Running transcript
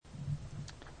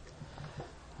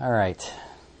All right.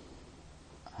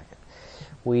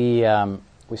 We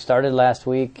started last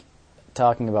week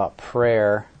talking about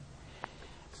prayer.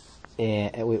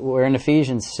 We're in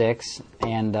Ephesians 6,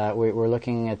 and we're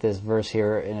looking at this verse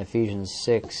here in Ephesians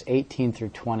 6, 18 through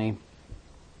 20.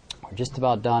 We're just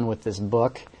about done with this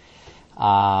book,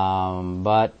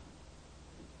 but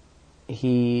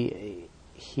he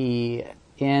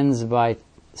ends by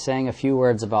saying a few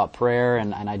words about prayer,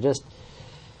 and I just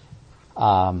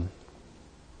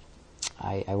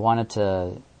I wanted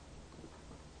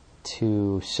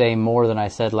to say more than I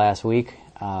said last week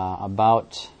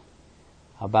about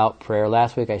prayer.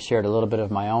 Last week I shared a little bit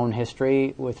of my own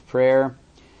history with prayer,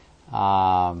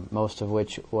 most of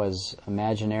which was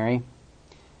imaginary,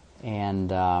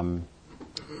 and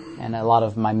a lot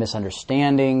of my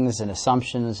misunderstandings and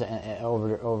assumptions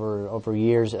over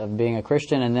years of being a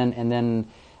Christian, and then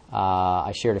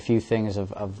I shared a few things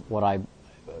of what I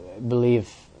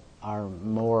believe are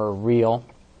more real,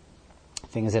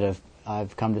 things that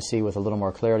I've come to see with a little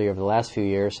more clarity over the last few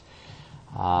years.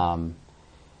 And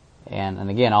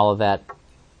again, all of that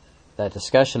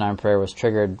discussion on prayer was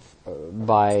triggered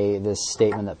by this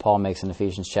statement that Paul makes in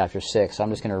Ephesians chapter 6. So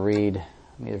I'm just going to read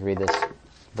this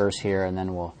verse here, and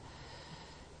then we'll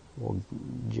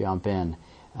jump in.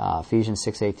 Ephesians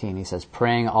 6:18, he says,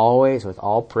 "Praying always with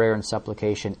all prayer and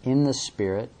supplication in the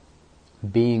Spirit,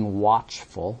 being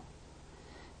watchful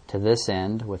to this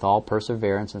end, with all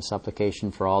perseverance and supplication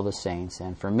for all the saints,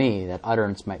 and for me, that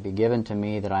utterance might be given to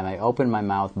me, that I may open my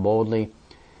mouth boldly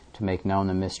to make known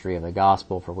the mystery of the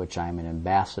gospel, for which I am an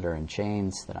ambassador in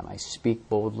chains, that I may speak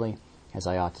boldly as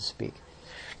I ought to speak."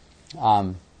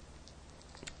 Let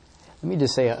me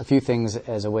just say a few things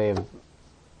as a way of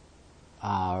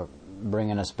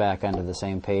bringing us back onto the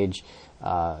same page,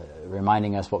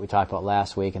 reminding us what we talked about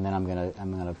last week, and then I'm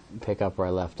gonna pick up where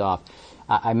I left off.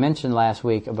 I mentioned last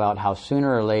week about how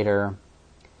sooner or later,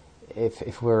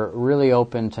 if we're really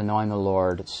open to knowing the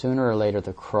Lord, sooner or later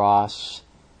the cross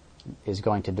is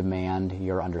going to demand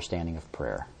your understanding of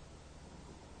prayer.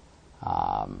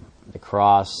 The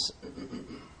cross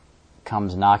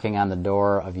comes knocking on the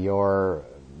door of your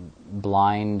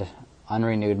blind,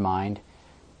 unrenewed mind,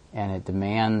 and it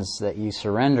demands that you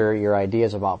surrender your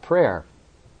ideas about prayer.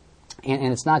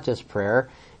 And it's not just prayer,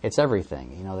 it's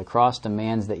everything. You know, the cross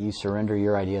demands that you surrender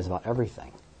your ideas about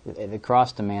everything. The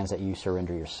cross demands that you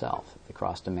surrender yourself. The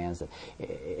cross demands that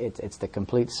it's the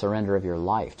complete surrender of your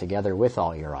life together with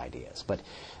all your ideas. But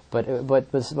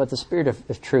the Spirit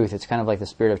of truth, it's kind of like the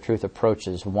Spirit of truth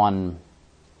approaches one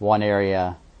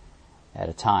area at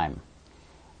a time,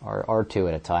 or two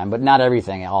at a time, but not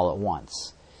everything all at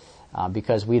once,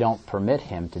 because we don't permit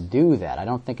Him to do that. I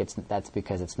don't think that's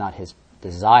because it's not His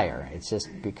desire. It's just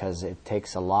because it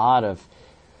takes a lot of.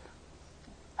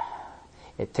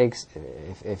 It takes,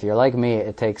 if you're like me,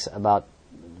 it takes about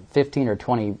 15 or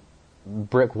 20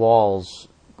 brick wall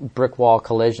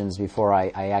collisions before I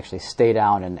actually stay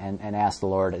down and ask the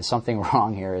Lord, is something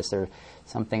wrong here? Is there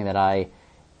something that I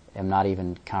am not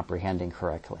even comprehending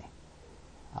correctly?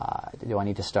 Do I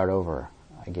need to start over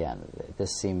again?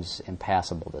 This seems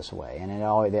impassable this way. And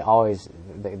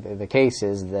the case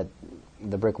is that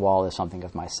the brick wall is something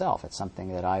of myself. It's something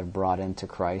that I've brought into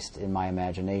Christ in my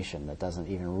imagination that doesn't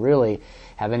even really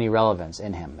have any relevance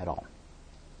in Him at all.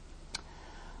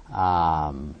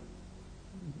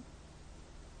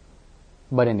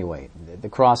 But anyway, the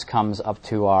cross comes up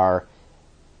to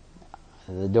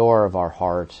the door of our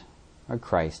heart, or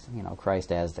Christ. You know,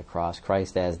 Christ as the cross,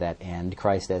 Christ as that end,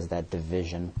 Christ as that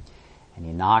division, and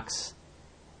He knocks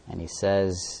and He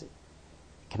says,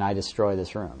 "Can I destroy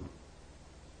this room?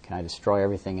 Can I destroy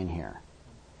everything in here?"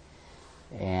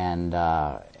 And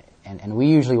we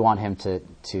usually want Him to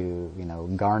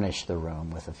garnish the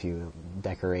room with a few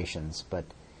decorations, but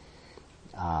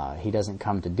He doesn't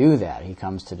come to do that. He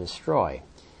comes to destroy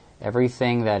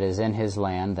everything that is in His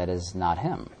land that is not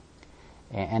Him.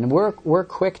 And we're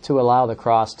quick to allow the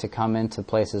cross to come into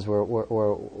places where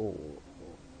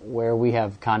we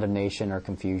have condemnation or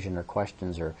confusion or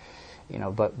questions or.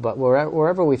 But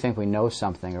wherever we think we know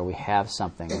something or we have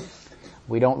something,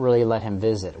 we don't really let Him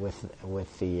visit with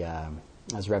the,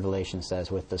 as Revelation says,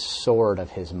 with the sword of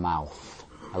His mouth.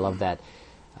 I love that.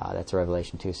 That's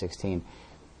Revelation 2:16.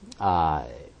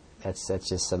 That's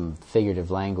just some figurative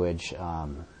language.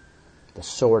 The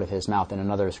sword of His mouth. In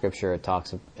another scripture,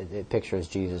 it pictures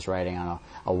Jesus riding on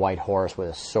a white horse with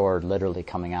a sword literally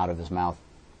coming out of His mouth.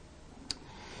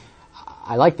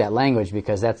 I like that language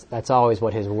because that's always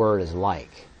what His Word is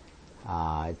like.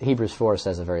 Hebrews 4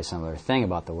 says a very similar thing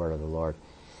about the Word of the Lord.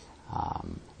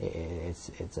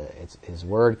 His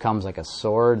word comes like a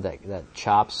sword that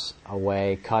chops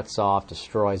away, cuts off,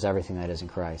 destroys everything that isn't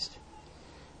Christ.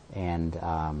 And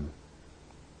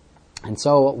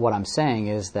so what I'm saying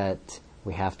is that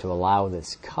we have to allow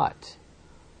this cut.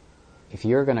 If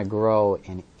you're going to grow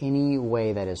in any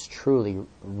way that is truly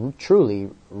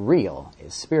real,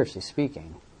 spiritually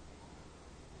speaking,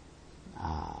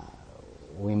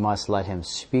 we must let Him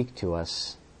speak to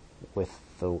us with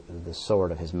the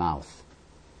sword of His mouth.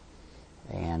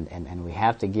 And we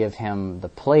have to give Him the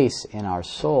place in our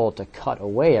soul to cut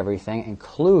away everything,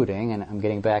 including, and I'm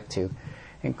getting back to,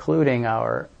 including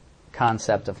our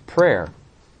concept of prayer.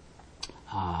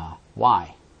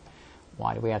 Why?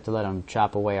 Why do we have to let Him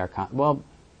chop away our... Well,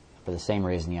 for the same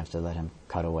reason you have to let Him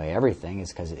cut away everything,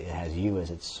 is because it has you as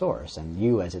its source, and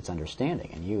you as its understanding,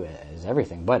 and you as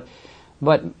everything. But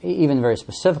even very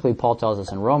specifically, Paul tells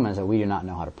us in Romans that we do not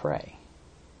know how to pray.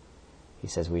 He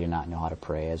says we do not know how to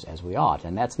pray as we ought.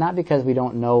 And that's not because we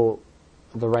don't know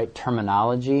the right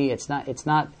terminology. It's not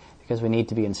because we need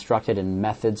to be instructed in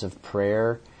methods of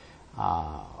prayer,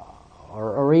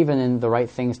 or even in the right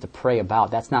things to pray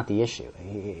about. That's not the issue.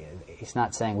 He's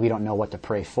not saying we don't know what to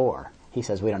pray for. He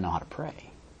says we don't know how to pray.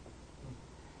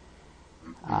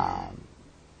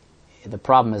 The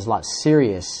problem is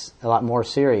a lot more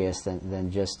serious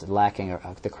than just lacking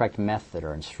the correct method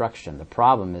or instruction. The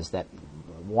problem is that,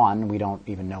 one, we don't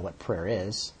even know what prayer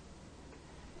is.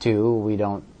 Two, we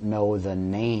don't know the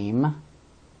name,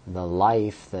 the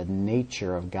life, the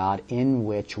nature of God in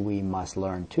which we must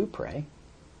learn to pray,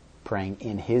 praying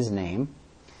in His name.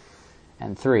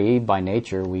 And three, by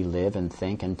nature, we live and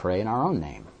think and pray in our own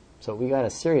name. So we got a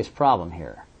serious problem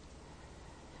here.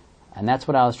 And that's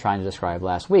what I was trying to describe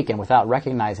last week. And without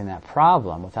recognizing that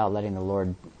problem, without letting the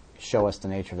Lord show us the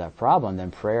nature of that problem,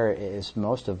 then prayer is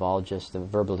most of all just the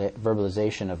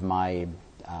verbalization of my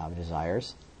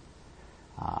desires.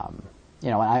 And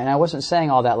I wasn't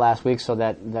saying all that last week so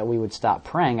that we would stop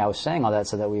praying. I was saying all that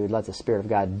so that we would let the Spirit of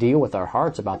God deal with our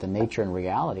hearts about the nature and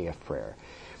reality of prayer.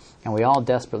 And we all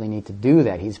desperately need to do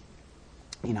that.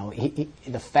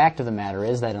 The fact of the matter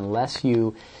is that unless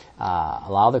you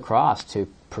allow the cross to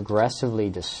progressively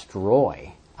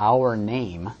destroy our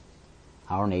name,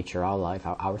 our nature, our life,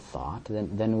 our thought,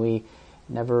 then we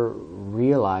never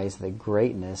realize the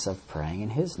greatness of praying in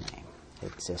His name.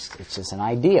 It's just an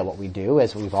idea. What we do,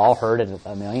 as we've all heard it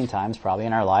a million times probably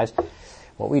in our lives,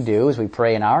 what we do is we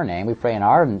pray in our name, we pray in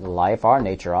our life, our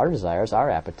nature, our desires, our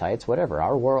appetites, whatever,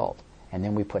 our world. And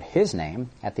then we put His name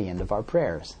at the end of our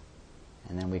prayers.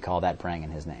 And then we call that praying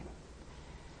in His name.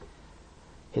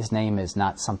 His name is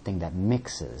not something that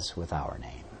mixes with our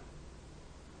name.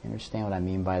 You understand what I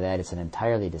mean by that? It's an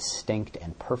entirely distinct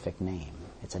and perfect name.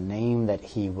 It's a name that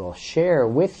He will share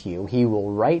with you. He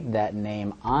will write that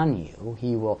name on you.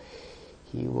 He will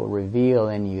reveal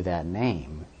in you that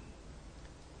name.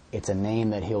 It's a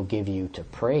name that He'll give you to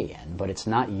pray in, but it's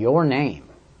not your name.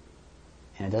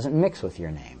 And it doesn't mix with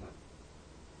your name.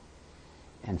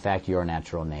 In fact, your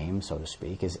natural name, so to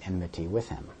speak, is enmity with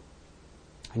Him.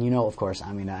 And of course,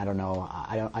 I don't know,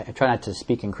 I try not to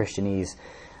speak in Christianese.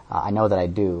 I know that I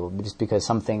do, just because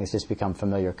some things just become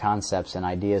familiar concepts and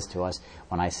ideas to us.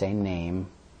 When I say name,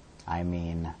 I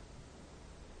mean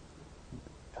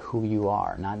who you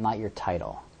are, not your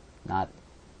title, not,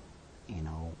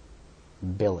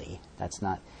 Billy. That's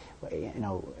not,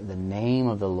 the name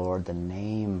of the Lord, the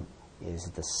name is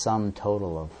the sum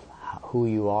total of who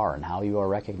you are and how you are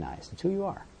recognized. It's who you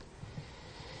are.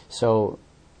 So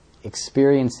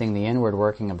experiencing the inward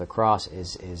working of the cross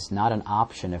is not an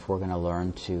option if we're going to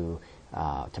learn to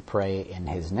pray in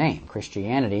His name.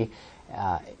 Christianity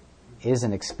is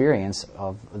an experience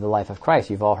of the life of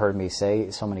Christ. You've all heard me say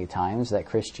so many times that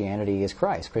Christianity is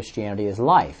Christ. Christianity is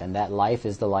life, and that life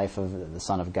is the life of the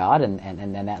Son of God,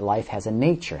 and that life has a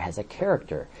nature, has a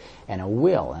character, and a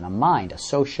will, and a mind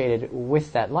associated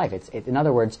with that life. In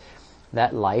other words,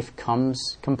 that life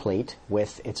comes complete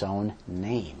with its own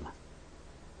name.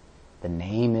 The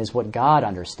name is what God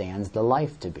understands the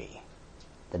life to be.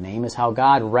 The name is how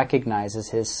God recognizes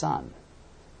His Son.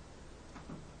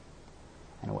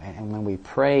 And when we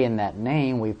pray in that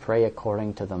name, we pray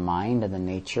according to the mind and the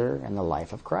nature and the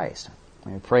life of Christ.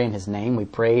 When we pray in His name, we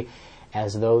pray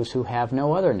as those who have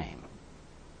no other name.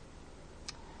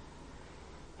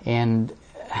 And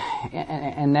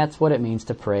that's what it means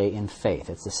to pray in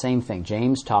faith. It's the same thing.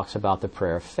 James talks about the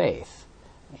prayer of faith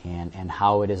and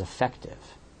how it is effective.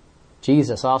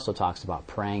 Jesus also talks about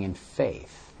praying in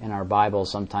faith. In our Bible,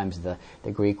 sometimes the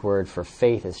Greek word for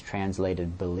faith is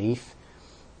translated belief,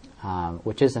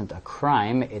 which isn't a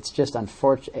crime. It's just,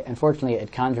 unfortunately,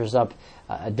 it conjures up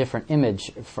a different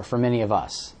image for many of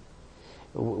us.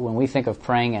 when we think of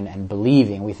praying and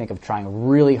believing, we think of trying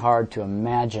really hard to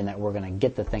imagine that we're going to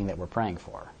get the thing that we're praying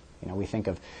for. We think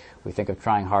of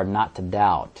trying hard not to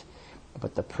doubt.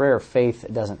 But the prayer of faith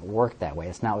doesn't work that way.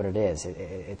 It's not what it is.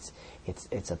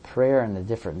 It's a prayer in a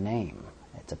different name.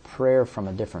 It's a prayer from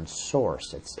a different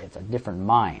source. It's a different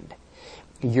mind.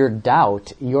 Your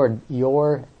doubting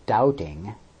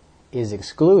is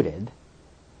excluded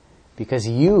because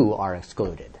you are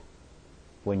excluded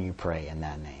when you pray in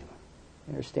that name.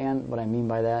 You understand what I mean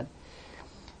by that?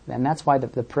 And that's why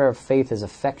the prayer of faith is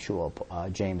effectual,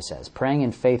 James says. Praying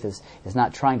in faith is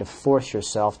not trying to force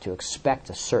yourself to expect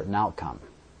a certain outcome.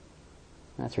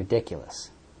 That's ridiculous.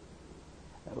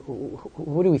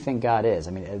 Who do we think God is?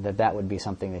 I mean, that would be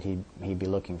something that he'd be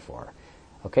looking for.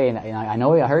 Okay, and I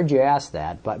know I heard you ask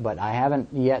that, but I haven't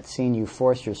yet seen you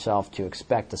force yourself to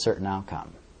expect a certain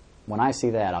outcome. When I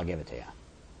see that, I'll give it to you.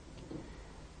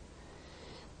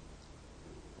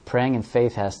 Praying in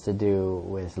faith has to do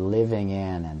with living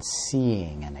in and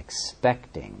seeing and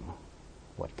expecting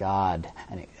what God,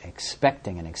 and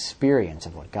expecting an experience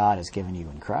of what God has given you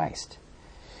in Christ.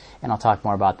 And I'll talk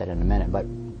more about that in a minute, but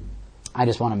I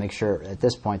just want to make sure at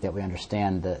this point that we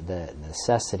understand the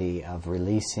necessity of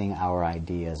releasing our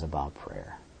ideas about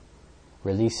prayer,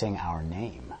 releasing our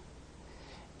name,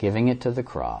 giving it to the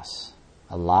cross,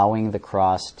 allowing the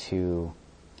cross to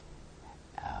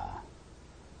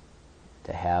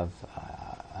have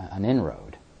an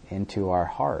inroad into our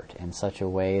heart in such a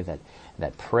way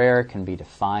that prayer can be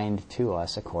defined to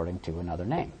us according to another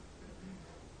name.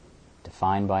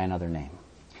 Defined by another name.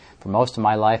 For most of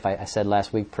my life, I said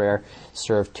last week, prayer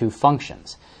served two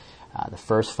functions. The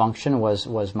first function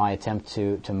was my attempt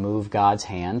to move God's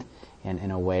hand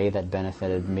in a way that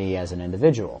benefited me as an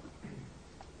individual.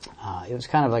 It was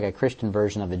kind of like a Christian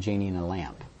version of a genie in a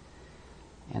lamp.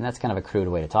 And that's kind of a crude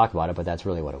way to talk about it, but that's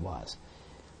really what it was.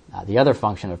 The other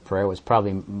function of prayer was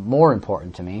probably more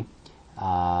important to me,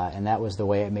 and that was the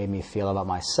way it made me feel about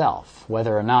myself,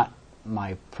 whether or not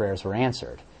my prayers were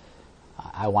answered.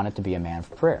 I wanted to be a man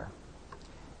of prayer.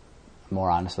 More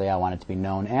honestly, I wanted to be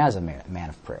known as a man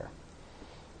of prayer.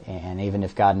 And even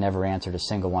if God never answered a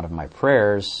single one of my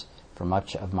prayers for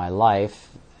much of my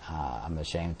life, I'm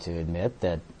ashamed to admit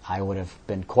that I would have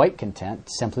been quite content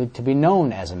simply to be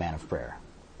known as a man of prayer.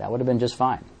 That would have been just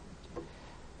fine.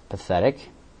 Pathetic,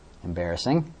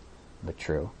 embarrassing, but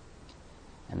true.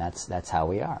 And that's how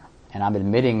we are. And I'm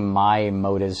admitting my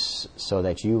motives so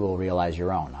that you will realize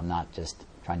your own. I'm not just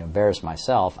trying to embarrass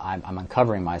myself. I'm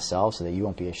uncovering myself so that you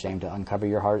won't be ashamed to uncover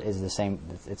your heart. It's the same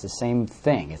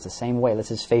thing. It's the same way. Let's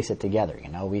just face it together.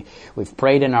 We've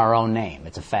prayed in our own name.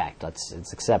 It's a fact. Let's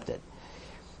accept it.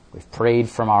 We've prayed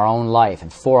from our own life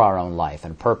and for our own life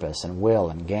and purpose and will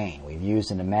and gain. We've used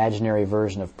an imaginary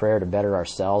version of prayer to better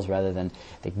ourselves rather than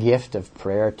the gift of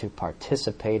prayer to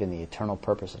participate in the eternal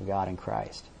purpose of God in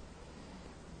Christ.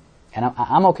 And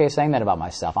I'm okay saying that about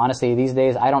myself. Honestly, these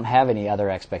days, I don't have any other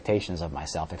expectations of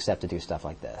myself except to do stuff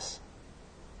like this.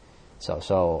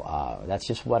 So that's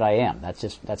just what I am.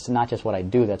 That's not just what I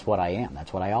do, that's what I am.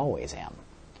 That's what I always am.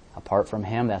 Apart from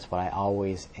Him, that's what I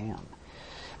always am.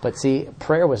 But see,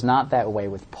 prayer was not that way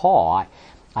with Paul.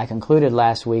 I concluded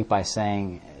last week by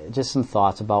saying just some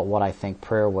thoughts about what I think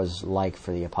prayer was like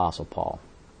for the Apostle Paul.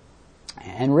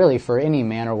 And really for any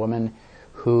man or woman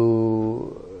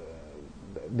who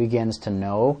begins to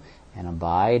know and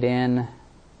abide in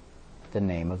the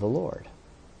name of the Lord.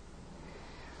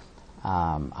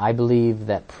 I believe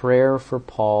that prayer for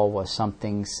Paul was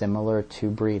something similar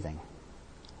to breathing,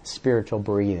 spiritual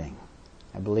breathing.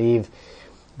 I believe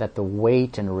that the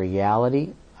weight and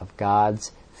reality of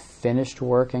God's finished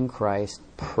work in Christ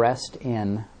pressed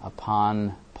in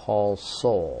upon Paul's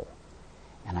soul.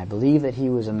 And I believe that he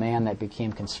was a man that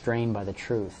became constrained by the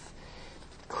truth,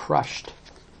 crushed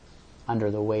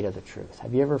under the weight of the truth.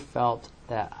 Have you ever felt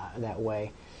that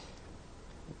way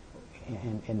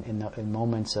in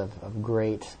moments of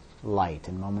great light,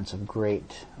 in moments of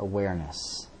great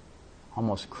awareness,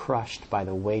 almost crushed by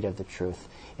the weight of the truth,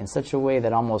 in such a way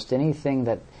that almost anything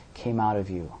that came out of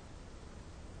you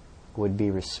would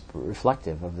be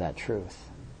reflective of that truth?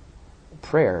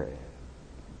 Prayer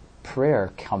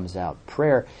comes out.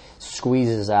 Prayer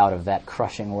squeezes out of that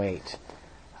crushing weight.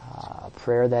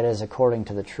 Prayer that is according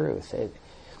to the truth.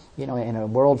 In a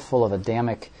world full of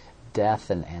Adamic death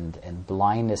and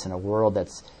blindness, in a world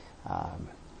that's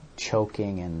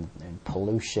choking and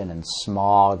pollution and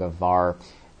smog of our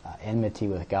enmity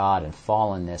with God and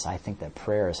fallenness, I think that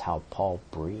prayer is how Paul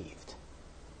breathed.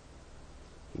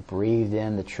 He breathed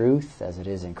in the truth as it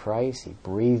is in Christ. He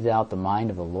breathed out the mind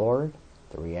of the Lord,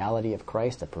 the reality of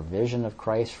Christ, the provision of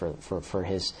Christ for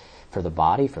the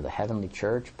body, for the heavenly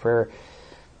church. Prayer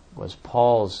was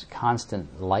Paul's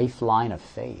constant lifeline of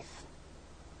faith.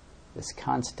 This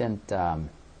constant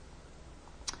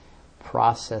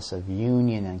process of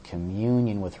union and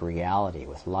communion with reality,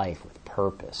 with life, with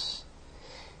purpose.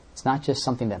 It's not just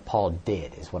something that Paul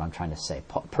did, is what I'm trying to say.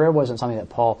 Prayer wasn't something that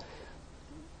Paul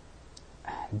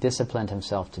disciplined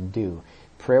himself to do.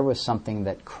 Prayer was something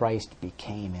that Christ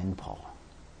became in Paul.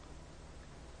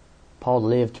 Paul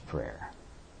lived prayer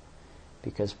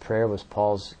because prayer was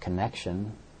Paul's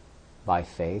connection by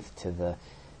faith to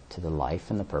the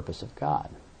life and the purpose of God.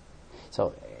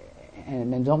 So,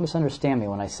 and don't misunderstand me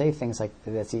when I say things like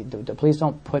this. Please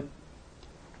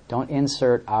don't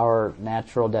insert our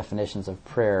natural definitions of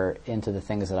prayer into the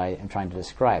things that I am trying to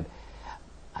describe.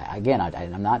 I'm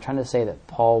not trying to say that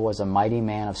Paul was a mighty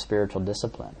man of spiritual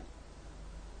discipline.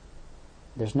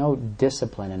 There's no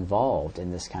discipline involved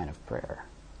in this kind of prayer.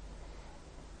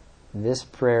 This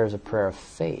prayer is a prayer of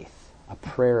faith, a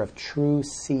prayer of true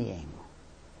seeing,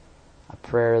 a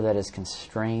prayer that is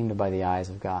constrained by the eyes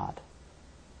of God.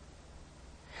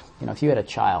 You know, if you had a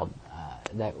child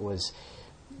that was,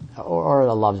 or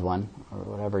a loved one, or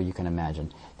whatever you can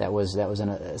imagine, that was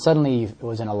suddenly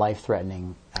was in a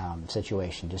life-threatening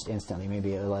situation, just instantly.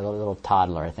 Maybe a little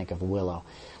toddler, I think of Willow,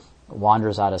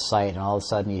 wanders out of sight, and all of a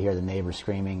sudden you hear the neighbor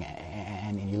screaming,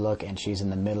 and you look, and she's in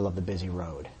the middle of the busy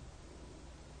road.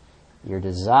 Your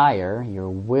desire, your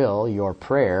will, your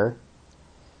prayer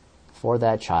for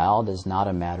that child is not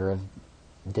a matter of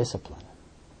discipline.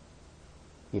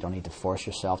 You don't need to force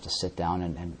yourself to sit down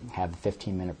and have a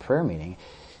 15-minute prayer meeting.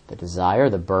 The desire,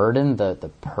 the burden,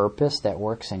 the purpose that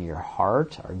works in your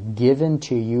heart are given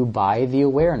to you by the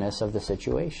awareness of the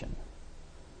situation.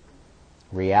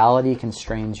 Reality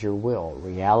constrains your will.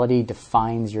 Reality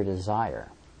defines your desire.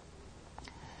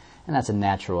 And that's a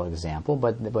natural example,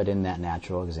 but in that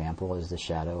natural example is the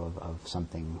shadow of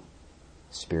something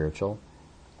spiritual.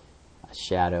 A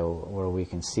shadow where we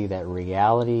can see that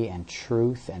reality and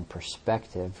truth and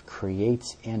perspective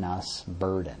creates in us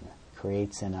burden,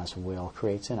 creates in us will,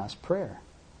 creates in us prayer.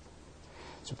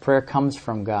 So prayer comes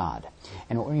from God.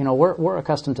 And you know, we're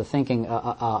accustomed to thinking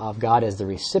of God as the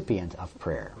recipient of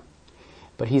prayer.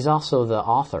 But He's also the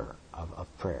author of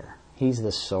prayer. He's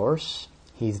the source,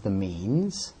 He's the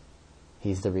means,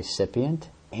 He's the recipient,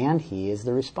 and He is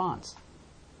the response.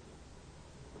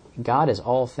 God is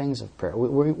all things of prayer.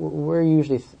 We're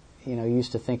usually,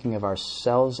 used to thinking of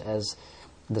ourselves as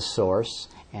the source,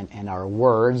 and our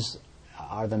words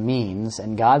are the means,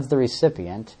 and God's the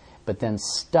recipient, but then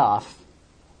stuff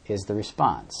is the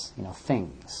response.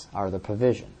 Things are the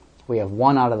provision. We have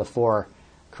 1 out of the 4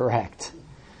 correct,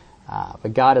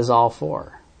 but God is all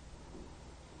 4.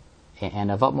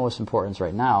 And of utmost importance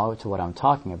right now to what I'm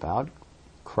talking about,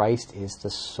 Christ is the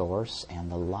source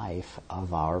and the life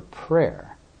of our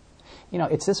prayer.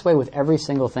 It's this way with every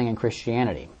single thing in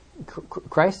Christianity.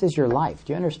 Christ is your life.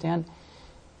 Do you understand?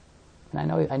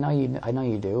 And I know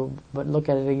you do, but look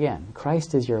at it again.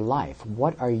 Christ is your life.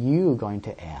 What are you going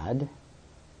to add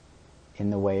in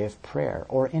the way of prayer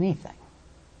or anything?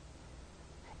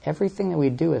 Everything that we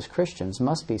do as Christians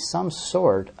must be some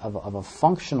sort of a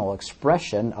functional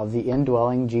expression of the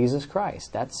indwelling Jesus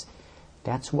Christ.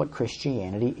 That's what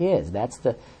Christianity is.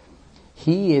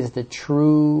 He is the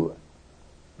true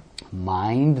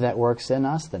mind that works in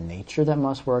us, the nature that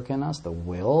must work in us, the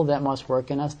will that must work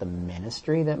in us, the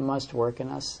ministry that must work in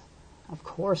us. Of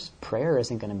course, prayer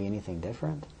isn't going to be anything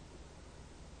different.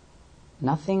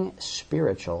 Nothing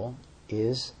spiritual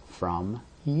is from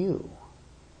you.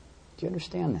 Do you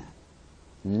understand that?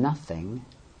 Nothing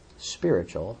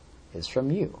spiritual is from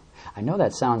you. I know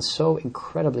that sounds so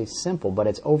incredibly simple, but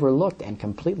it's overlooked and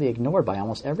completely ignored by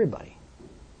almost everybody.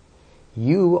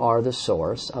 You are the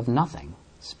source of nothing,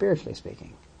 spiritually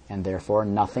speaking, and therefore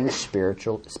nothing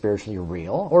spiritually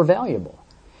real or valuable.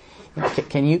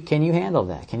 Can you handle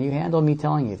that? Can you handle me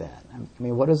telling you that? I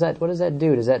mean, what does that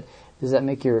do? Does that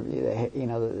make your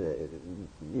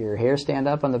hair stand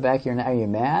up on the back of your neck? Are you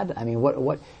mad? I mean,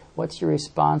 what's your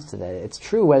response to that? It's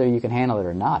true whether you can handle it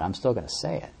or not. I'm still going to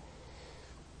say it.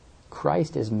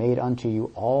 Christ is made unto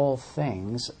you all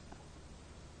things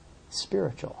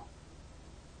spiritual.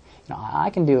 I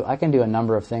can do a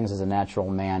number of things as a natural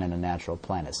man in a natural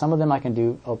planet. Some of them I can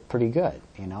do pretty good.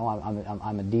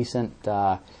 I'm a decent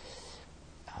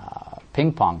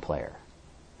ping pong player,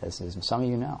 as some of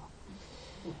you know.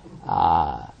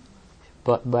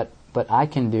 But I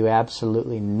can do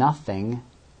absolutely nothing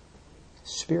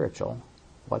spiritual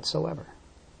whatsoever.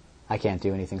 I can't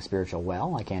do anything spiritual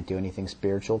well. I can't do anything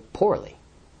spiritual poorly.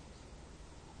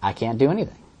 I can't do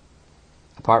anything.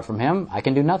 Apart from Him, I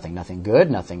can do nothing. Nothing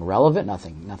good, nothing relevant,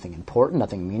 nothing important,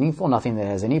 nothing meaningful, nothing that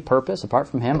has any purpose. Apart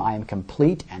from Him, I am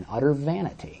complete and utter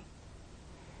vanity.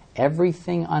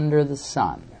 Everything under the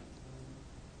sun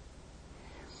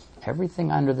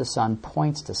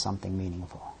points to something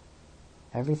meaningful.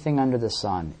 Everything under the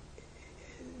sun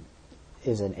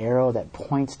is an arrow that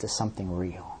points to something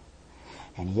real.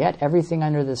 And yet everything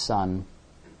under the sun,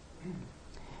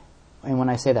 and when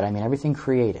I say that, I mean everything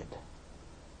created,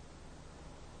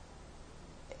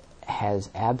 has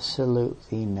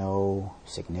absolutely no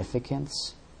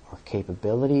significance or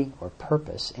capability or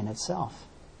purpose in itself.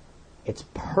 It's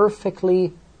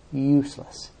perfectly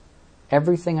useless.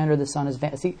 Everything under the sun is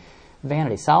vanity. See,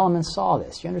 vanity. Solomon saw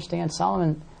this. You understand?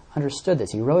 Solomon understood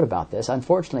this. He wrote about this.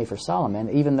 Unfortunately for Solomon,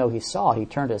 even though he saw it, he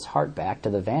turned his heart back to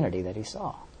the vanity that he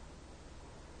saw.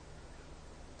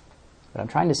 But I'm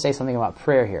trying to say something about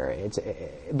prayer here.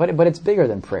 But it's bigger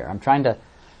than prayer. I'm trying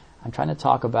to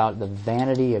talk about the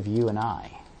vanity of you and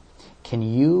I. Can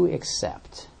you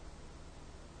accept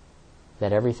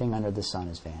that everything under the sun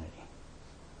is vanity?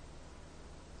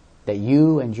 That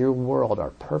you and your world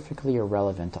are perfectly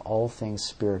irrelevant to all things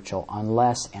spiritual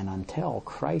unless and until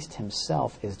Christ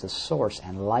Himself is the source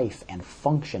and life and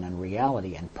function and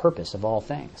reality and purpose of all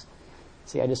things.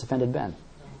 See, I just offended Ben.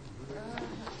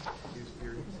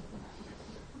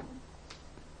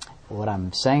 What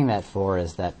I'm saying that for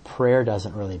is that prayer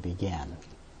doesn't really begin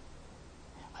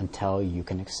until you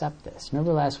can accept this.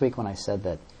 Remember last week when I said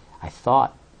that I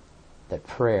thought that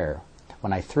prayer,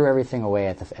 when I threw everything away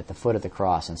at the foot of the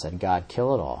cross and said, God,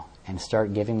 kill it all and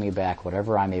start giving me back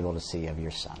whatever I'm able to see of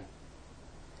your Son.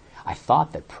 I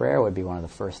thought that prayer would be one of the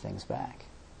first things back.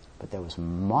 But there was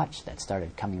much that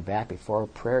started coming back before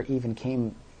prayer even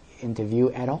came into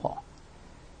view at all.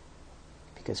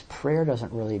 Because prayer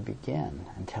doesn't really begin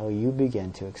until you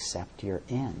begin to accept your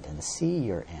end and see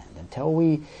your end. Until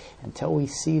we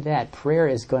see that, prayer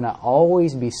is going to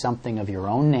always be something of your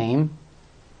own name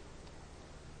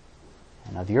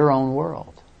and of your own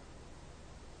world.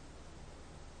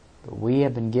 But we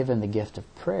have been given the gift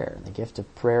of prayer. And the gift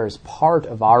of prayer is part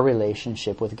of our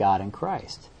relationship with God and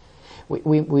Christ.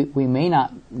 We may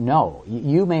not know,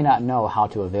 you may not know how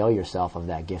to avail yourself of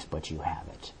that gift, but you have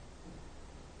it.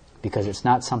 Because it's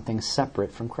not something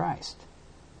separate from Christ.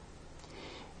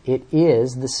 It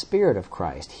is the Spirit of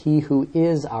Christ, He who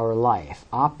is our life,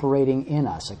 operating in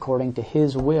us according to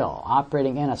His will,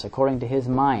 operating in us according to His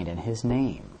mind and His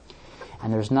name.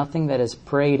 And there's nothing that is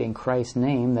prayed in Christ's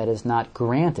name that is not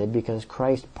granted because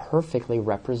Christ perfectly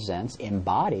represents,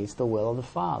 embodies the will of the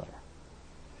Father.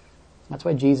 That's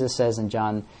why Jesus says in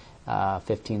John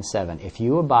 15:7, if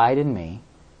you abide in me,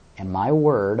 and my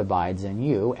word abides in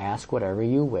you, ask whatever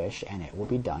you wish, and it will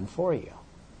be done for you.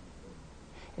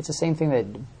 It's the same thing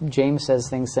that James says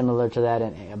things similar to that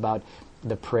about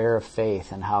the prayer of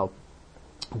faith and how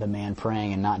the man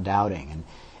praying and not doubting.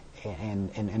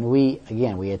 And we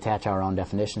attach our own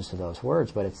definitions to those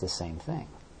words, but it's the same thing.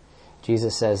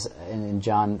 Jesus says in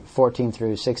John 14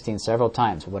 through 16 several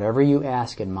times, whatever you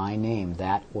ask in my name,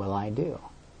 that will I do.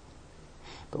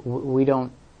 But we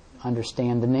don't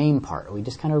understand the name part. We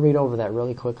just kind of read over that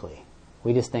really quickly.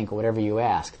 We just think, whatever you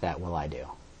ask, that will I do.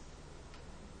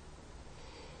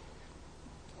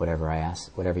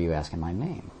 Whatever you ask in my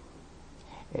name.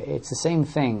 It's the same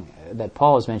thing that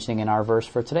Paul is mentioning in our verse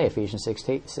for today, Ephesians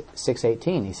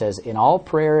 6:18. He says, in all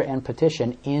prayer and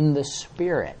petition in the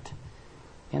Spirit.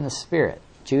 In the Spirit.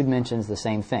 Jude mentions the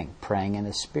same thing, praying in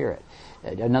the Spirit.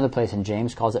 Another place in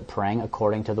James calls it praying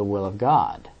according to the will of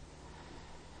God.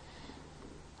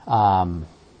 And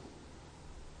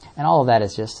all of that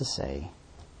is just to say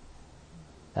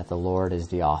that the Lord is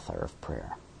the author of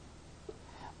prayer.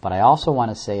 But I also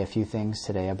want to say a few things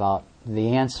today about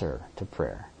the answer to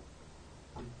prayer.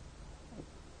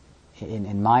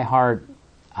 In my heart,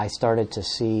 I started to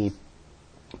see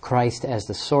Christ as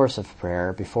the source of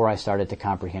prayer before I started to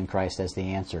comprehend Christ as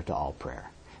the answer to all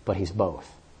prayer. But He's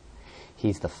both.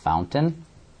 He's the fountain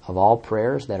of all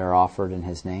prayers that are offered in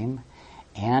His name,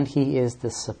 and He is the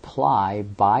supply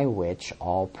by which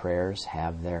all prayers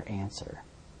have their answer.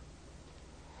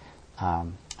 A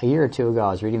year or two ago,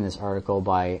 I was reading this article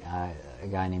by a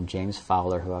guy named James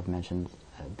Fowler, who I've mentioned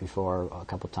before a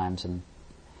couple times in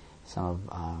some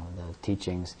of the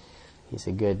teachings. He's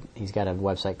got a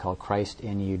website called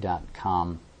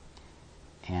ChristInYou.com,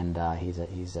 and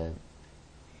he's a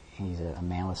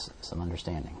man with some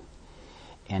understanding.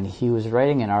 And he was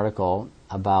writing an article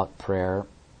about prayer,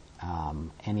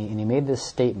 and he made this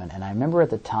statement. And I remember at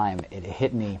the time it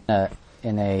hit me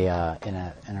in a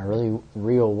really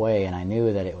real way, and I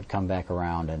knew that it would come back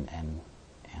around, and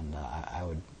I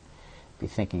would be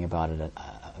thinking about it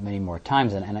many more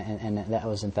times, and that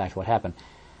was in fact what happened.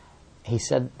 He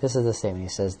said, this is the statement, he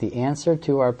says, the answer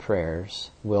to our prayers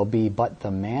will be but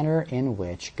the manner in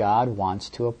which God wants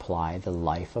to apply the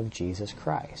life of Jesus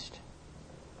Christ.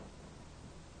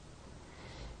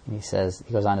 And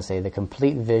he goes on to say, the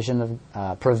complete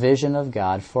provision of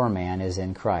God for man is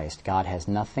in Christ. God has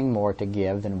nothing more to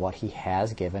give than what he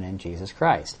has given in Jesus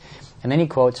Christ. And then he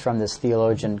quotes from this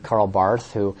theologian Karl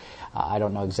Barth, who I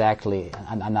don't know exactly,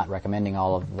 I'm not recommending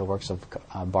all of the works of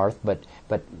Barth, but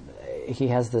he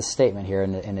has this statement here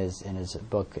in his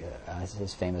book,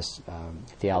 his famous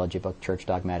theology book, Church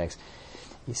Dogmatics.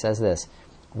 He says this,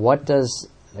 what does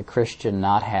the Christian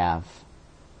not have?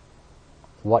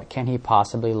 What can he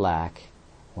possibly lack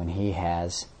when he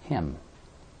has him,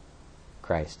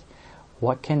 Christ?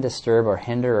 What can disturb or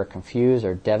hinder or confuse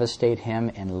or devastate him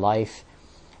in life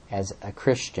as a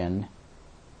Christian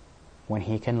when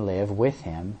he can live with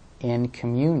him, in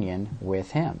communion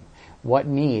with him? What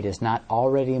need is not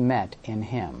already met in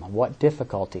him? What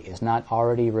difficulty is not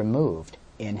already removed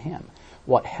in him?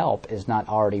 What help is not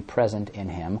already present in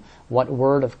him? What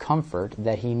word of comfort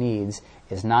that he needs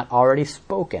is not already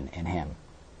spoken in him?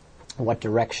 What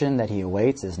direction that he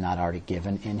awaits is not already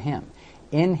given in him?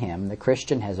 In him, the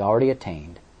Christian has already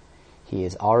attained. He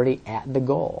is already at the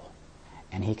goal,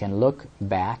 and he can look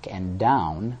back and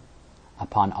down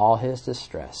upon all his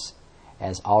distress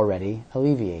as already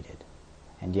alleviated.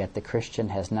 And yet the Christian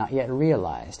has not yet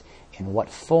realized in what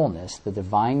fullness the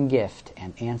divine gift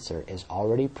and answer is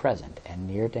already present and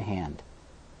near to hand,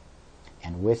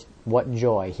 and with what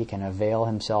joy he can avail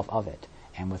himself of it,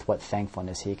 and with what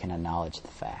thankfulness he can acknowledge the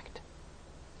fact.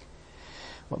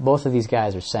 What both of these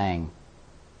guys are saying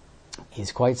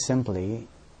is quite simply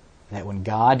that when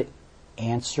God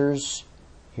answers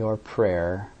your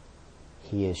prayer,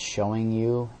 he is showing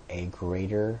you a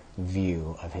greater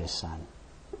view of his Son.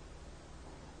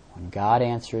 When God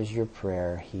answers your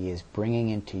prayer, he is bringing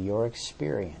into your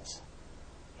experience,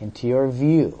 into your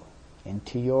view,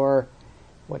 into your,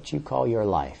 what you call your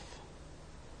life,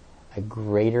 a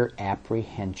greater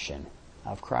apprehension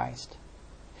of Christ.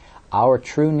 Our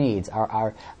true needs,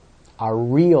 our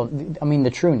real,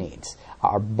 the true needs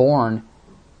are born,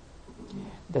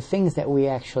 the things that we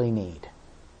actually need.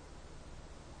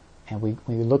 And we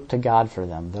look to God for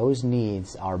them. Those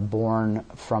needs are born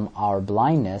from our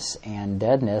blindness and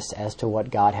deadness as to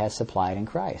what God has supplied in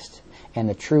Christ. And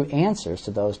the true answers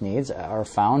to those needs are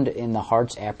found in the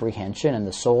heart's apprehension and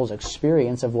the soul's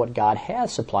experience of what God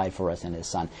has supplied for us in his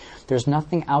Son. There's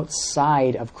nothing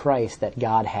outside of Christ that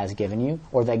God has given you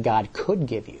or that God could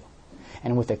give you.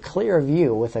 And with a clear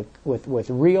view, with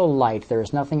real light, there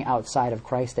is nothing outside of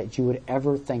Christ that you would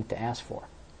ever think to ask for.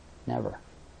 Never.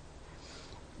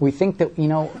 We think that,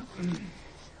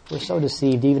 we're so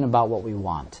deceived even about what we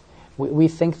want. We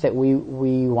think that we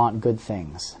want good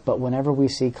things, but whenever we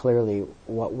see clearly,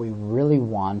 what we really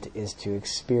want is to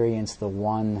experience the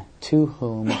one to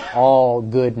whom all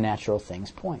good natural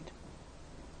things point.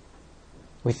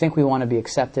 We think we want to be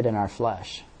accepted in our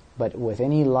flesh, but with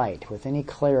any light, with any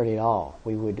clarity at all,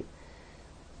 we would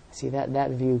see that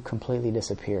view completely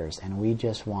disappears, and we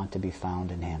just want to be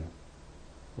found in him.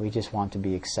 We just want to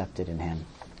be accepted in him.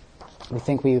 We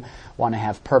think we want to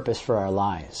have purpose for our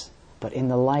lives. But in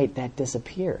the light, that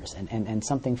disappears, and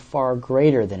something far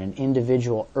greater than an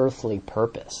individual earthly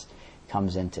purpose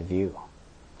comes into view.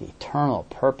 The eternal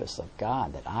purpose of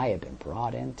God that I have been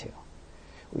brought into.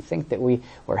 We think that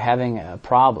we're having a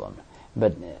problem,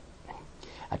 but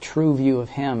a true view of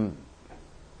him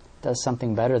does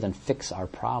something better than fix our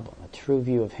problem. A true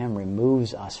view of him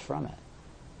removes us from it.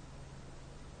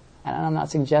 And I'm not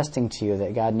suggesting to you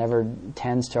that God never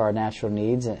tends to our natural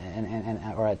needs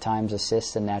or at times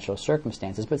assists in natural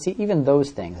circumstances. But see, even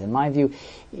those things, in my view,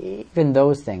 even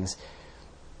those things,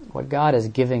 what God is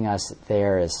giving us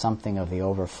there is something of the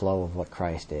overflow of what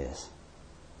Christ is.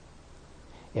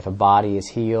 If a body is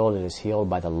healed, it is healed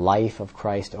by the life of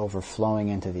Christ overflowing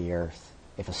into the earth.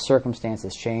 If a circumstance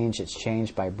is changed, it's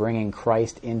changed by bringing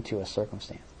Christ into a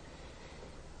circumstance.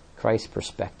 Christ's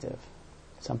perspective.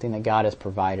 Something that God has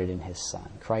provided in his Son.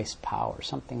 Christ's power,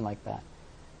 something like that.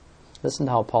 Listen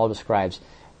to how Paul describes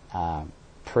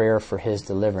prayer for his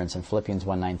deliverance in Philippians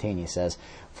 1:19. He says,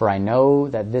 "For I know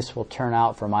that this will turn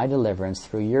out for my deliverance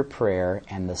through your prayer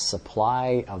and the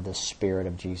supply of the Spirit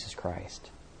of Jesus Christ."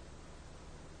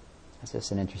 That's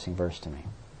just an interesting verse to me.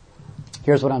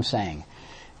 Here's what I'm saying.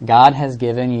 God has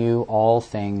given you all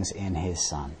things in his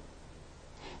Son.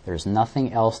 There's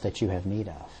nothing else that you have need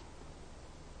of.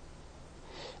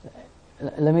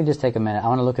 let me just take a minute. I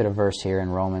want to look at a verse here in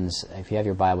Romans. If you have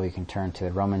your Bible, you can turn to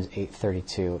it. Romans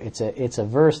 8:32. It's a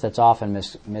verse that's often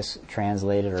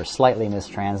mistranslated or slightly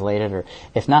mistranslated, or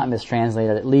if not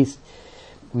mistranslated, at least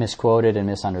misquoted and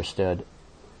misunderstood.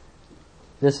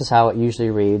 This is how it usually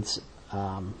reads.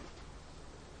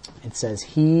 It says,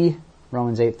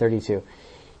 Romans 8:32,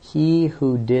 He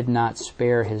who did not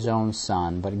spare his own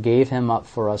Son, but gave him up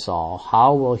for us all,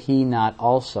 how will he not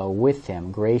also with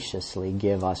him graciously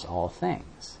give us all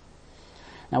things?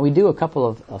 Now we do a couple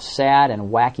of sad and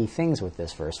wacky things with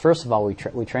this verse. First of all,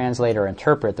 we translate or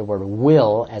interpret the word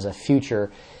will as a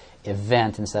future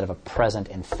event instead of a present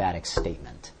emphatic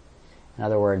statement. In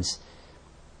other words,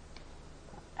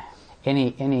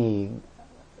 any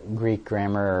Greek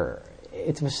grammar,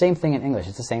 it's the same thing in English.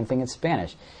 It's the same thing in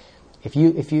Spanish. If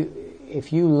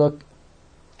you look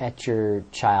at your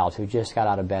child who just got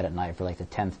out of bed at night for like the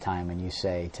 10th time, and you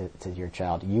say to your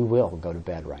child, "You will go to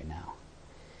bed right now,"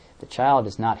 the child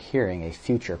is not hearing a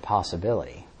future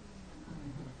possibility.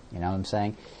 You know what I'm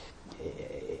saying?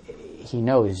 He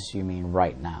knows you mean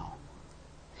right now.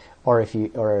 Or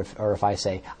if I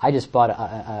say, I just bought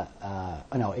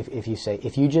if you say,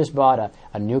 if you just bought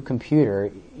a new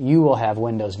computer, you will have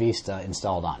Windows Vista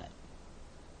installed on it.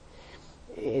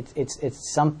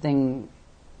 It's something,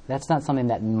 that's not something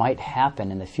that might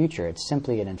happen in the future. It's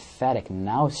simply an emphatic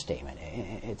now statement.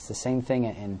 It's the same thing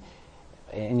in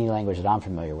any language that I'm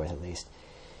familiar with, at least.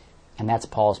 And that's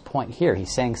Paul's point here.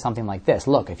 He's saying something like this.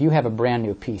 Look, if you have a brand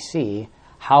new PC,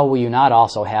 how will you not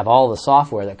also have all the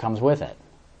software that comes with it?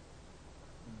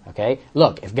 Okay?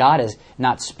 Look, if God has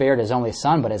not spared His only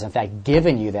Son, but has in fact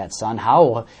given you that Son,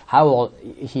 how will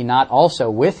He not also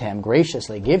with Him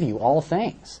graciously give you all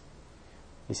things?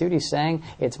 You see what he's saying?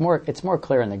 It's more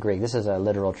clear in the Greek. This is a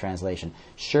literal translation.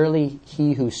 Surely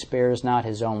He who spares not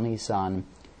His only Son,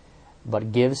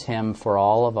 but gives Him for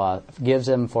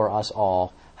us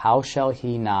all, how shall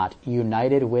He not,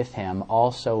 united with Him,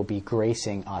 also be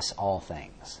gracing us all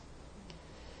things?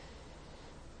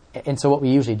 And so what we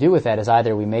usually do with that is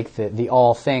either we make the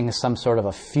all things some sort of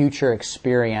a future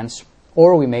experience,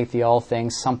 or we make the all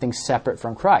things something separate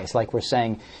from Christ. Like we're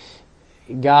saying,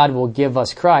 God will give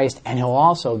us Christ, and He'll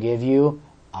also give you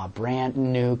a brand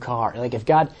new car. Like if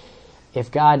God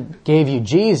gave you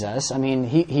Jesus, I mean,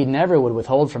 He never would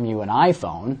withhold from you an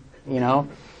iPhone,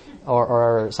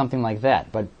 or something like that.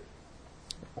 But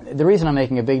the reason I'm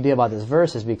making a big deal about this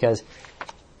verse is because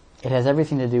it has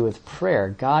everything to do with prayer.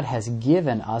 God has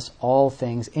given us all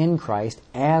things in Christ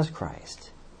as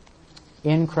Christ.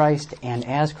 In Christ and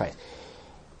as Christ.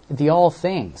 The all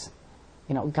things.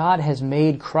 God has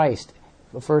made Christ.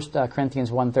 1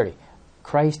 Corinthians 1:30.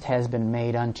 Christ has been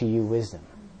made unto you wisdom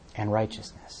and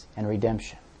righteousness and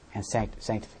redemption and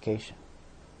sanctification.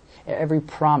 Every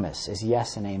promise is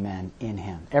yes and amen in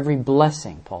Him. Every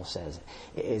blessing, Paul says,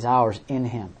 is ours in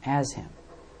Him, as Him.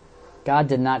 God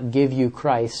did not give you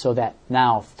Christ so that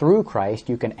now through Christ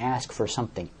you can ask for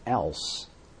something else.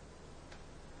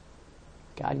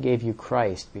 God gave you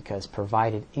Christ because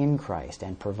provided in Christ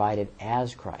and provided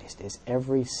as Christ is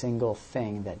every single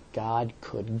thing that God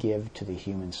could give to the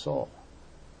human soul.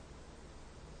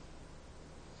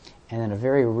 And in a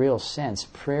very real sense,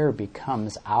 prayer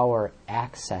becomes our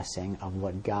accessing of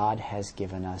what God has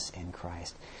given us in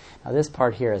Christ. Now this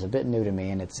part here is a bit new to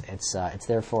me, and it's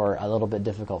therefore a little bit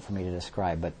difficult for me to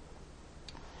describe,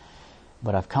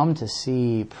 but I've come to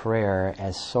see prayer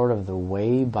as sort of the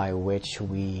way by which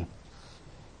we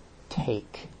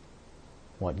take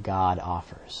what God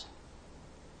offers.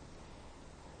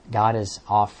 God is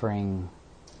offering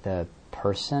the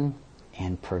person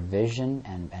and provision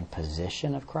and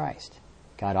position of Christ.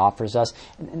 God offers us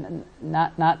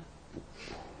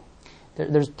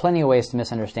there's plenty of ways to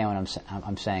misunderstand what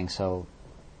I'm saying, so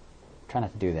try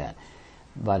not to do that.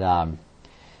 But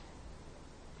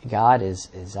God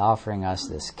is offering us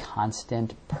this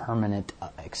constant, permanent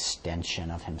extension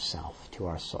of Himself to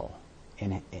our soul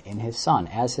in His Son,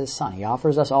 as His Son. He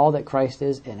offers us all that Christ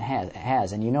is and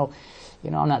has. And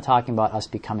I'm not talking about us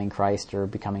becoming Christ or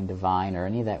becoming divine or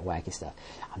any of that wacky stuff.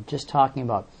 I'm just talking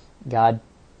about God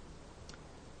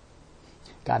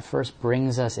first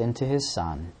brings us into His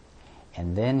Son,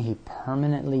 and then He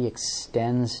permanently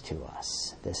extends to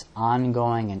us this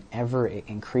ongoing and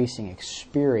ever-increasing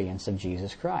experience of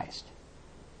Jesus Christ.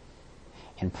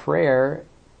 And prayer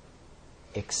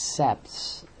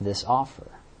accepts this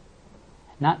offer.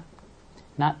 Not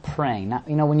praying.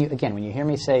 When you hear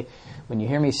me say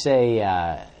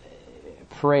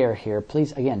prayer here,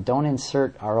 please again don't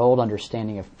insert our old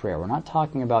understanding of prayer. We're not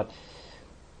talking about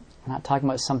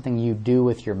something you do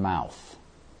with your mouth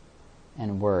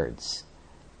and words.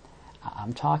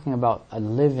 I'm talking about a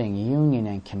living union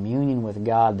and communion with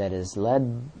God that is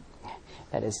led,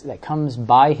 that comes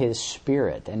by His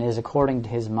Spirit and is according to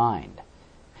His mind.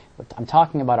 I'm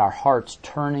talking about our hearts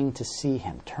turning to see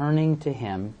Him, turning to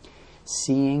Him,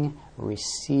 seeing,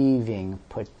 receiving,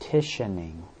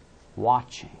 petitioning,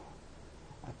 watching,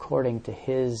 according to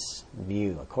His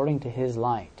view, according to His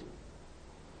light.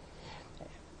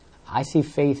 I see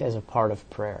faith as a part of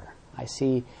prayer. I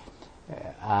see,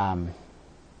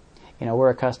 we're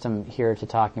accustomed here to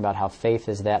talking about how faith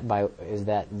is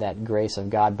that grace of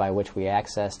God by which we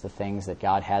access the things that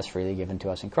God has freely given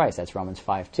to us in Christ. That's Romans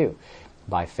 5:2.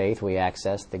 By faith we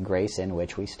access the grace in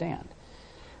which we stand.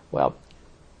 Well,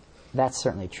 that's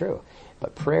certainly true.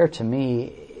 But prayer to me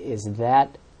is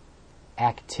that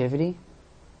activity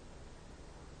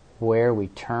where we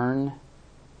turn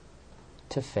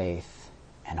to faith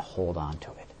and hold on to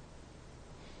it.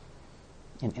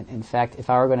 In fact, if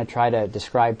I were going to try to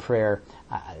describe prayer,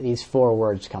 these 4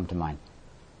 words come to mind.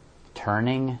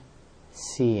 Turning,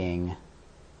 seeing,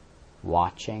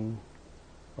 watching,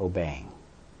 obeying.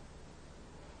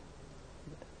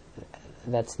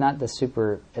 It's not a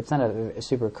super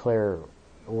clear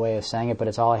way of saying it, but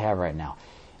it's all I have right now.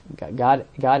 God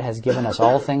has given us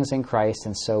all things in Christ,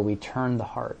 and so we turn the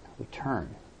heart. We turn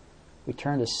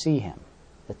to see Him,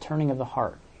 the turning of the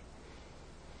heart.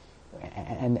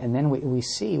 And then when we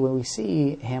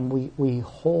see Him, we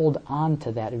hold on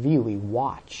to that view. We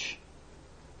watch.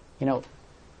 When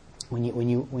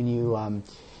you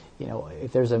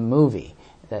if there's a movie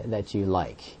that you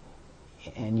like,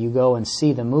 and you go and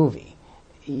see the movie,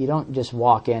 you don't just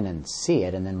walk in and see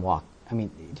it and then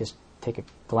just take a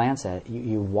glance at it.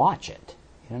 You watch it.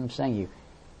 You know what I'm saying?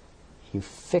 You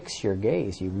fix your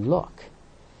gaze. You look,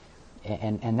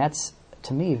 and that's,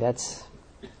 to me, that's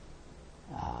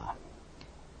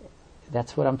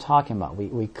what I'm talking about.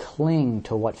 We cling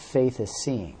to what faith is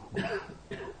seeing.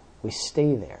 We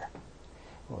stay there.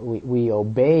 We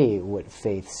obey what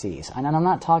faith sees. And I'm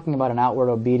not talking about an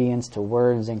outward obedience to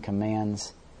words and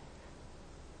commands.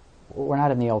 We're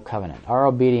not in the Old Covenant. Our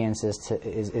obedience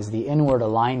is the inward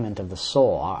alignment of the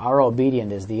soul. Our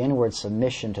obedience is the inward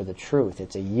submission to the truth.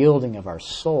 It's a yielding of our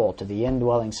soul to the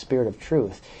indwelling Spirit of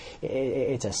truth.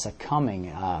 It's a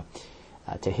succumbing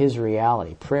to His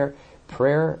reality.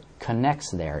 Prayer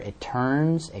connects there. It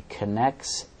turns, it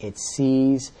connects, it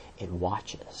sees, it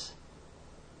watches.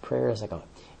 Prayer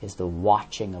is the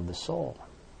watching of the soul.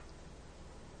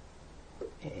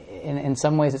 In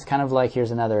some ways, it's kind of like,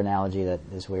 here's another analogy that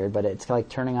is weird, but it's like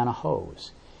turning on a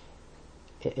hose.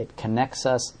 It connects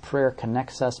us, prayer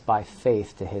connects us by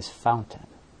faith to His fountain.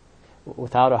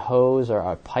 Without a hose or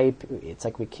a pipe, it's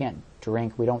like we can't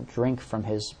drink. We don't drink from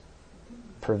His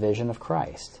provision of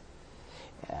Christ.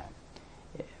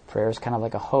 Prayer is kind of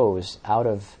like a hose out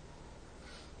of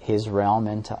His realm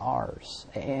into ours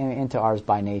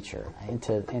by nature,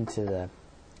 into the.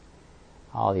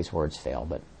 All these words fail,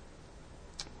 but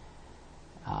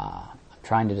I'm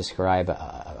trying to describe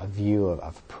a view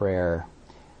of prayer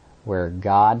where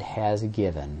God has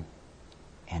given,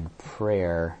 and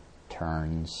prayer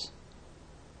turns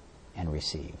and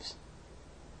receives,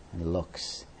 and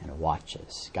looks and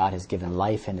watches. God has given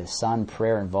life in His Son.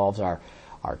 Prayer involves our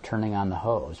turning on the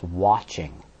hose.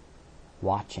 Watching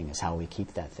is how we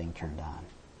keep that thing turned on.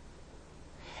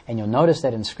 And you'll notice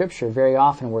that in Scripture, very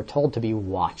often we're told to be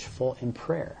watchful in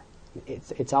prayer.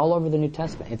 It's all over the New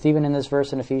Testament. It's even in this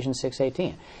verse in Ephesians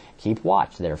 6:18. Keep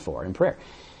watch, therefore, in prayer.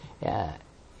 And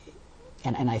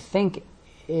I think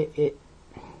it's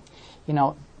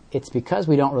because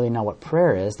we don't really know what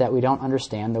prayer is that we don't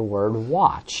understand the word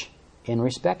watch in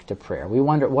respect to prayer. We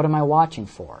wonder, what am I watching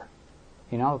for?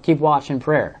 Keep watch in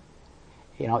prayer.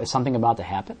 Is something about to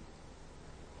happen?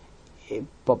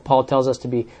 But Paul tells us to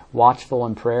be watchful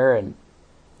in prayer, and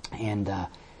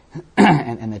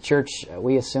the church,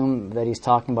 we assume that he's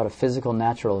talking about a physical,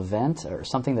 natural event or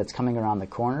something that's coming around the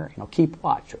corner. Keep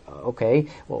watch. Okay,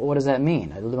 well, what does that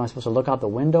mean? Am I supposed to look out the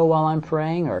window while I'm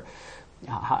praying, or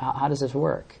how does this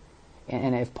work?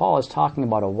 And if Paul is talking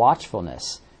about a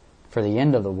watchfulness for the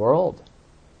end of the world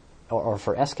or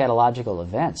for eschatological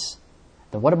events,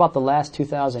 then what about the last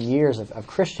 2,000 years of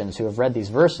Christians who have read these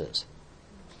verses?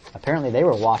 Apparently they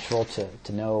were watchful to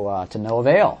no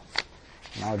avail.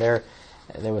 There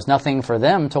was nothing for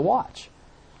them to watch.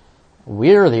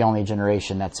 We're the only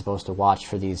generation that's supposed to watch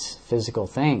for these physical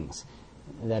things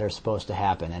that are supposed to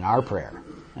happen in our prayer.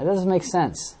 That doesn't make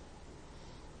sense.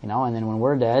 And then when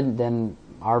we're dead, then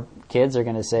our kids are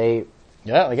going to say,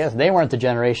 yeah, I guess they weren't the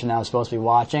generation that was supposed to be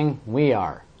watching. We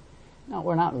are. No,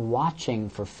 we're not watching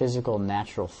for physical,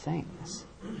 natural things.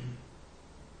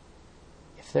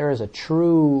 if there is a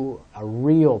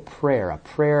real prayer, a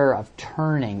prayer of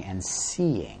turning and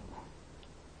seeing,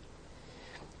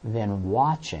 then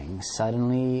watching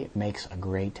suddenly makes a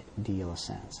great deal of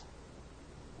sense.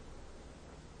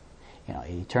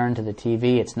 You turn to the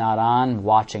TV, it's not on,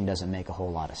 watching doesn't make a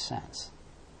whole lot of sense.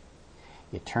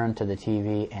 You turn to the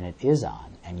TV and it is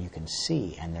on, and you can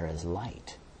see, and there is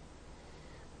light.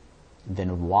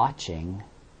 Then watching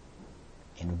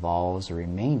involves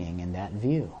remaining in that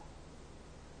view.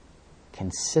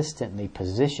 Consistently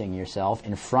positioning yourself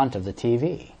in front of the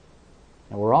TV.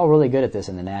 And we're all really good at this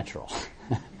in the natural.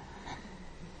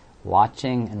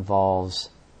 Watching involves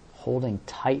holding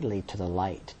tightly to the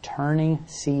light, turning,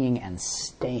 seeing, and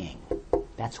staying.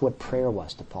 That's what prayer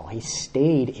was to Paul. He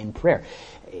stayed in prayer.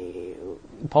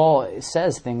 Paul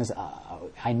says things,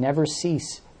 I never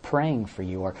cease praying for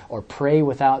you, or pray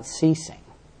without ceasing.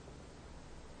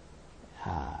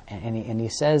 And he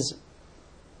says,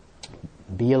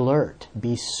 be alert,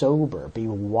 be sober, be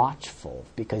watchful,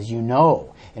 because you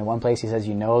know. In one place he says,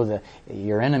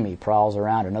 your enemy prowls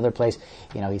around. Another place,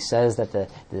 he says that the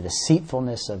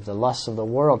deceitfulness of the lusts of the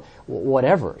world,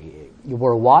 whatever.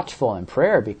 We're watchful in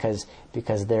prayer because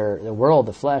the world,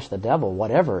 the flesh, the devil,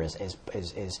 whatever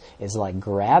is like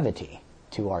gravity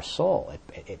to our soul.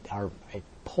 It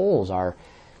pulls on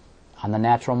the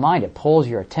natural mind. It pulls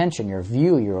your attention, your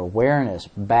view, your awareness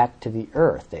back to the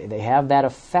earth. They have that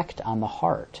effect on the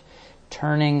heart.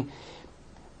 Turning,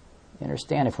 you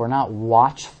understand, if we're not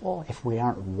watchful, if we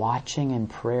aren't watching in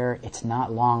prayer, it's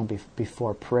not long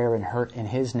before prayer in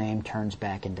His name turns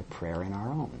back into prayer in our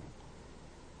own.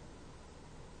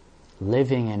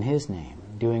 Living in His name,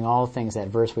 doing all things, that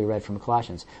verse we read from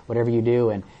Colossians. Whatever you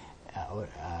do in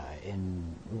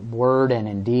word and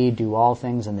in deed, do all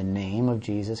things in the name of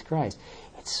Jesus Christ.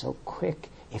 It's so quick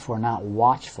if we're not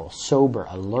watchful, sober,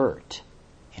 alert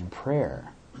in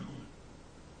prayer,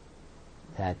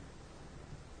 that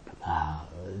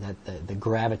the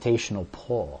gravitational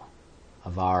pull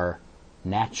of our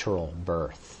natural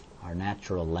birth, our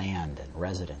natural land and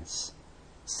residence,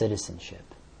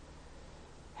 citizenship,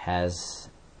 has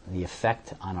the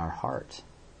effect on our heart.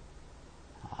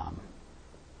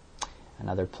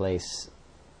 Another place,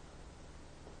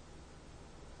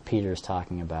 Peter's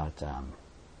talking about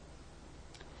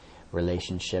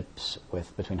relationships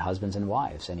between husbands and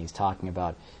wives, and he's talking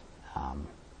about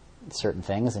certain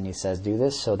things, and he says, do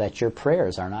this so that your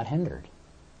prayers are not hindered.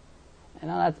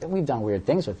 And we've done weird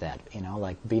things with that,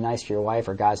 like be nice to your wife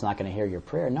or God's not going to hear your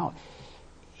prayer. No,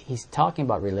 he's talking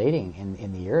about relating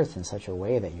in the earth in such a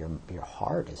way that your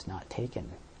heart is not taken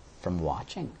from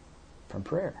watching, from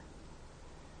prayer.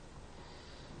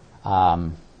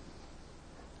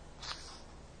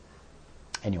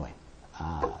 Anyway,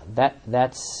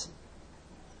 that's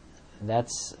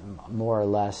more or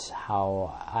less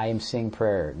how I am seeing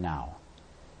prayer now.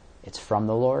 It's from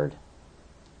the Lord.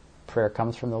 Prayer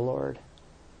comes from the Lord.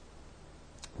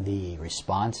 The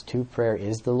response to prayer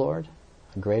is the Lord,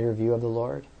 a greater view of the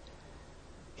Lord.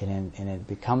 And it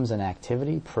becomes an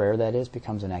activity, prayer that is,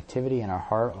 becomes an activity in our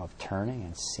heart of turning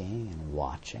and seeing and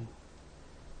watching.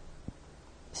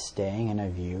 Staying in a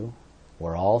view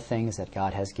where all things that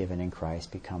God has given in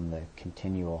Christ become the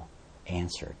continual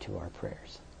answer to our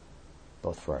prayers,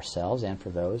 both for ourselves and for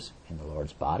those in the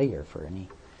Lord's body or for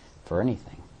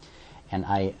anything. And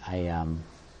I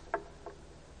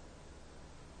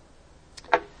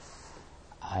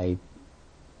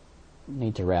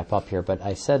need to wrap up here, but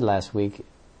I said last week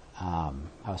I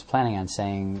was planning on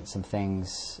saying some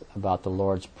things about the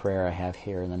Lord's Prayer I have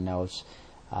here in the notes.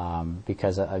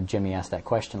 Because Jimmy asked that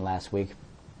question last week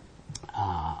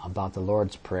about the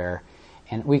Lord's Prayer.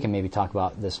 And we can maybe talk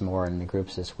about this more in the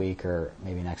groups this week or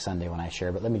maybe next Sunday when I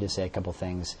share. But let me just say a couple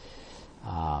things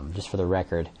just for the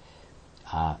record.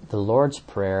 The Lord's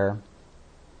Prayer,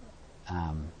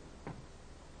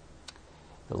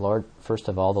 first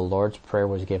of all, the Lord's Prayer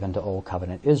was given to Old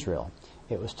Covenant Israel.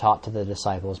 It was taught to the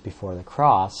disciples before the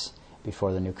cross,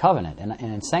 before the New Covenant. And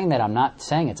in saying that, I'm not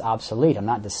saying it's obsolete. I'm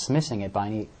not dismissing it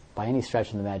by any stretch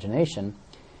of the imagination.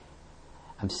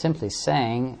 I'm simply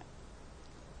saying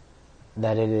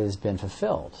that it has been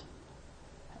fulfilled.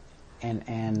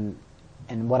 And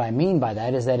what I mean by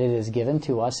that is that it is given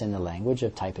to us in the language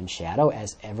of type and shadow,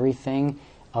 as everything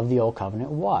of the Old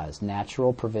Covenant was.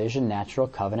 Natural provision, natural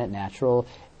covenant, natural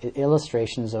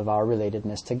illustrations of our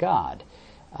relatedness to God.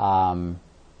 And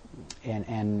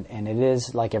it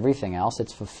is like everything else,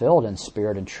 it's fulfilled in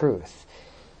spirit and truth.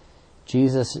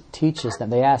 Jesus teaches them,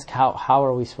 they ask, how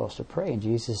are we supposed to pray? And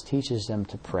Jesus teaches them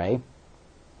to pray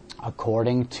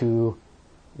according to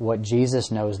what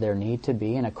Jesus knows their need to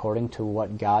be and according to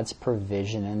what God's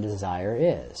provision and desire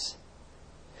is.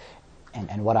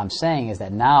 And what I'm saying is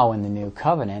that now in the new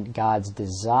covenant, God's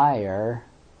desire,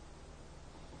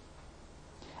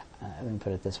 let me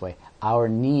put it this way, our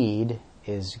need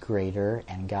is greater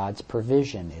and God's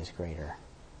provision is greater.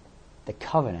 The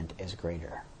covenant is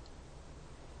greater.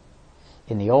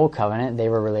 In the old covenant, they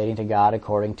were relating to God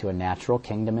according to a natural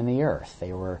kingdom in the earth.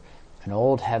 They were an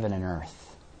old heaven and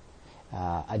earth,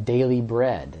 a daily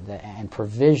bread, and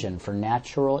provision for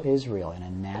natural Israel in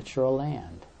a natural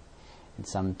land. And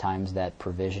sometimes that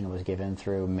provision was given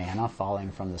through manna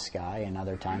falling from the sky, and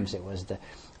other times it was the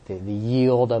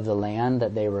yield of the land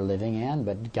that they were living in.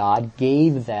 But God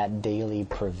gave that daily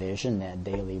provision, that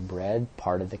daily bread,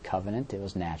 part of the covenant. It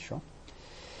was natural.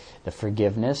 The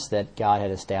forgiveness that God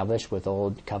had established with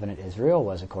Old Covenant Israel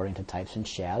was according to types and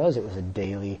shadows. It was a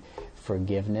daily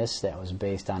forgiveness that was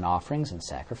based on offerings and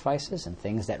sacrifices and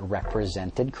things that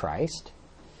represented Christ.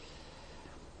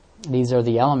 These are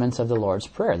the elements of the Lord's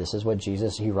Prayer. This is what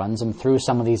Jesus, he runs them through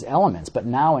some of these elements. But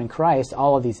now in Christ,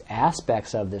 all of these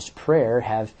aspects of this prayer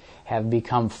have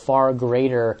become far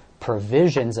greater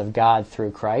provisions of God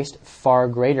through Christ, far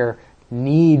greater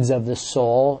needs of the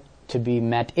soul to be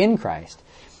met in Christ.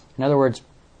 In other words,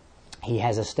 he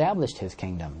has established his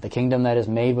kingdom, the kingdom that is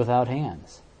made without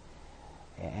hands.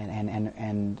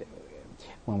 And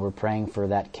when we're praying for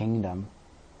that kingdom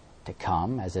to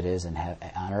come, as it is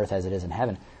on earth as it is in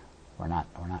heaven, we're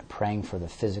not praying for the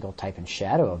physical type and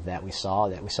shadow of that we saw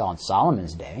in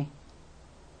Solomon's day.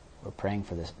 We're praying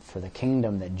for the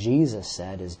kingdom that Jesus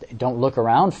said is, don't look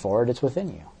around for it, it's within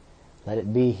you. Let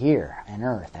it be here on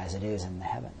earth as it is in the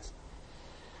heavens.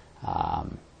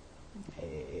 And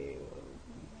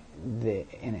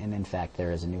in fact,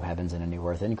 there is a new heavens and a new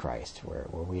earth in Christ where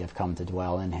we have come to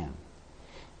dwell in him.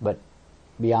 But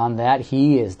beyond that,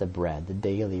 he is the bread, the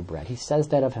daily bread. He says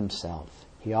that of himself.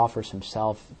 He offers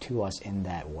himself to us in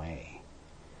that way.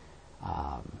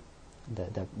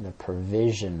 The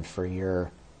provision for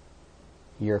your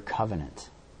covenant.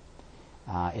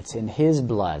 It's in his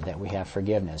blood that we have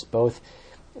forgiveness, both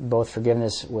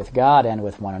forgiveness with God and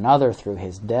with one another through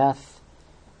his death.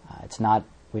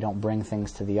 We don't bring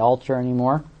things to the altar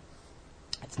anymore.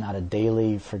 It's not a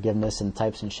daily forgiveness in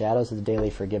types and shadows. It's a daily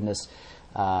forgiveness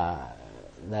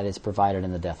that is provided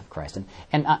in the death of Christ.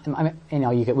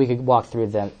 We could walk through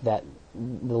the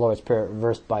Lord's Prayer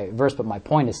verse by verse, but my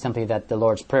point is simply that the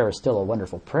Lord's Prayer is still a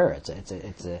wonderful prayer.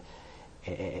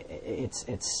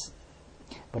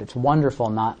 But it's wonderful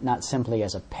not simply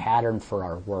as a pattern for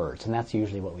our words, and that's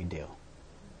usually what we do.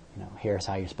 Here's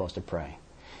how you're supposed to pray.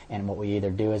 And what we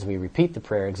either do is we repeat the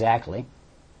prayer exactly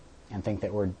and think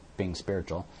that we're being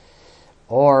spiritual,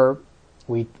 or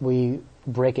we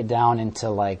break it down into,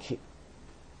 like,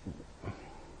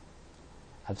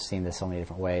 I've seen this so many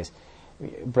different ways.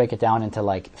 Break it down into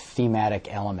like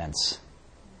thematic elements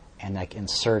and like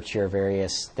insert your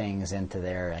various things into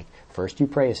there. Like first you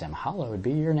praise him, hallowed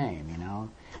be your name,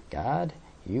 God,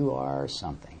 you are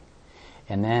something.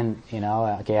 And then,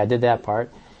 okay, I did that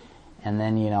part. And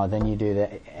then, then you do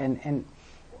that. And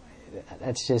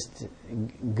that's just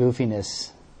goofiness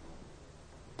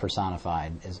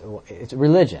personified. It's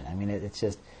religion. I mean, it's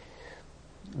just,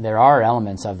 there are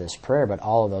elements of this prayer, but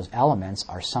all of those elements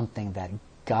are something that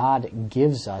God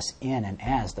gives us in and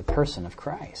as the person of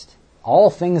Christ.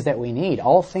 All things that we need,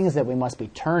 all things that we must be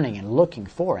turning and looking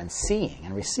for and seeing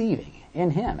and receiving in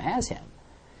him, as him.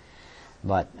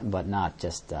 But not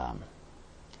just,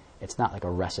 it's not like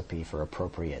a recipe for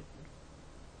appropriate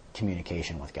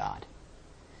communication with God.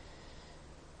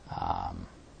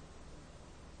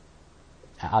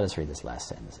 I'll just read this last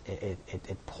sentence.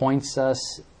 It points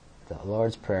us, the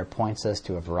Lord's Prayer points us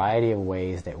to a variety of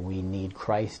ways that we need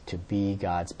Christ to be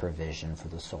God's provision for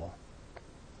the soul.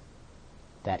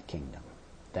 That kingdom,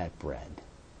 that bread,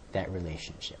 that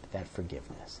relationship, that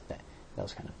forgiveness,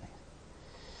 those kind of things.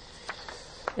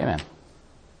 Amen.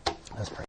 Let's pray.